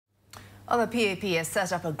The PAP has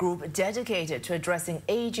set up a group dedicated to addressing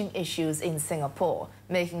aging issues in Singapore.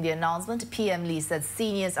 Making the announcement, PM Lee said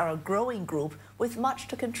seniors are a growing group with much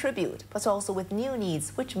to contribute, but also with new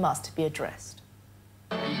needs which must be addressed.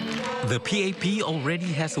 The PAP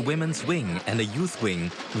already has a women's wing and a youth wing,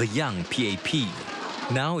 the Young PAP.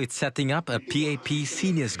 Now it's setting up a PAP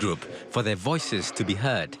Seniors Group for their voices to be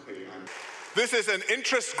heard. This is an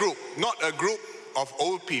interest group, not a group of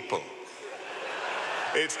old people.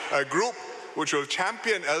 It's a group which will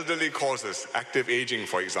champion elderly causes, active aging,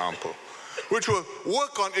 for example, which will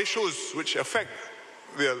work on issues which affect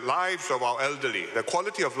the lives of our elderly, the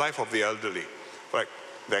quality of life of the elderly, like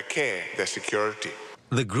their care, their security.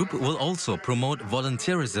 The group will also promote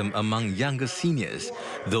volunteerism among younger seniors,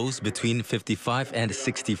 those between 55 and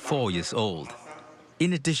 64 years old.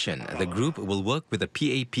 In addition, the group will work with the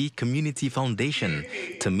PAP Community Foundation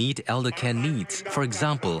to meet eldercare needs, for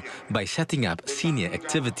example, by setting up senior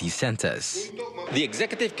activity centers. The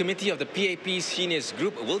Executive Committee of the PAP Seniors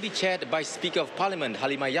Group will be chaired by Speaker of Parliament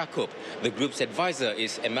Halimah Yacob. The group's advisor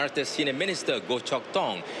is Emeritus Senior Minister Goh Chok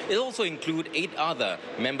Tong. It will also include 8 other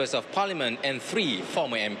members of Parliament and 3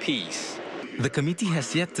 former MPs. The committee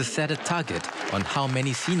has yet to set a target on how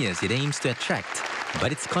many seniors it aims to attract,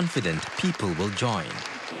 but it's confident people will join.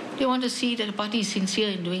 They want to see that the party is sincere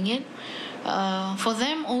in doing it. For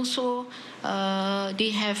them also,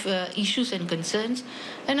 they have issues and concerns,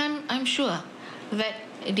 and I'm sure that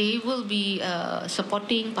they will be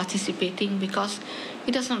supporting, participating, because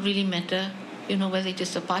it does not really matter, you know, whether it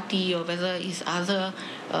is a party or whether it's other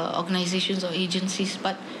organizations or agencies,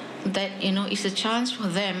 but that, you know, it's a chance for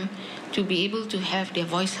them to be able to have their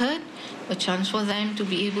voice heard, a chance for them to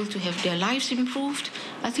be able to have their lives improved.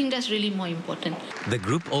 I think that's really more important. The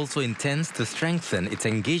group also intends to strengthen its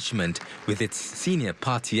engagement with its senior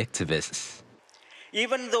party activists.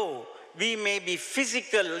 Even though we may be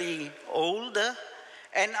physically older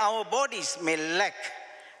and our bodies may lack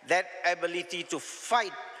that ability to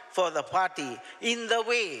fight for the party in the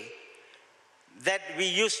way that we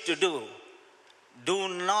used to do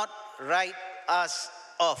not write us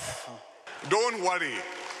off. Don't worry,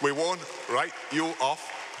 we won't write you off.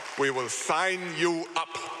 We will sign you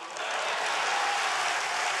up.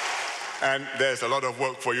 And there's a lot of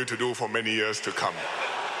work for you to do for many years to come.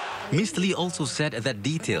 Mr. Lee also said that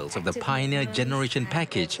details of the Pioneer Generation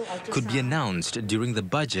Package could be announced during the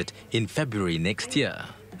budget in February next year.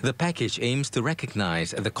 The package aims to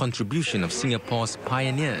recognize the contribution of Singapore's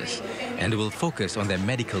pioneers and will focus on their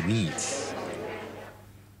medical needs.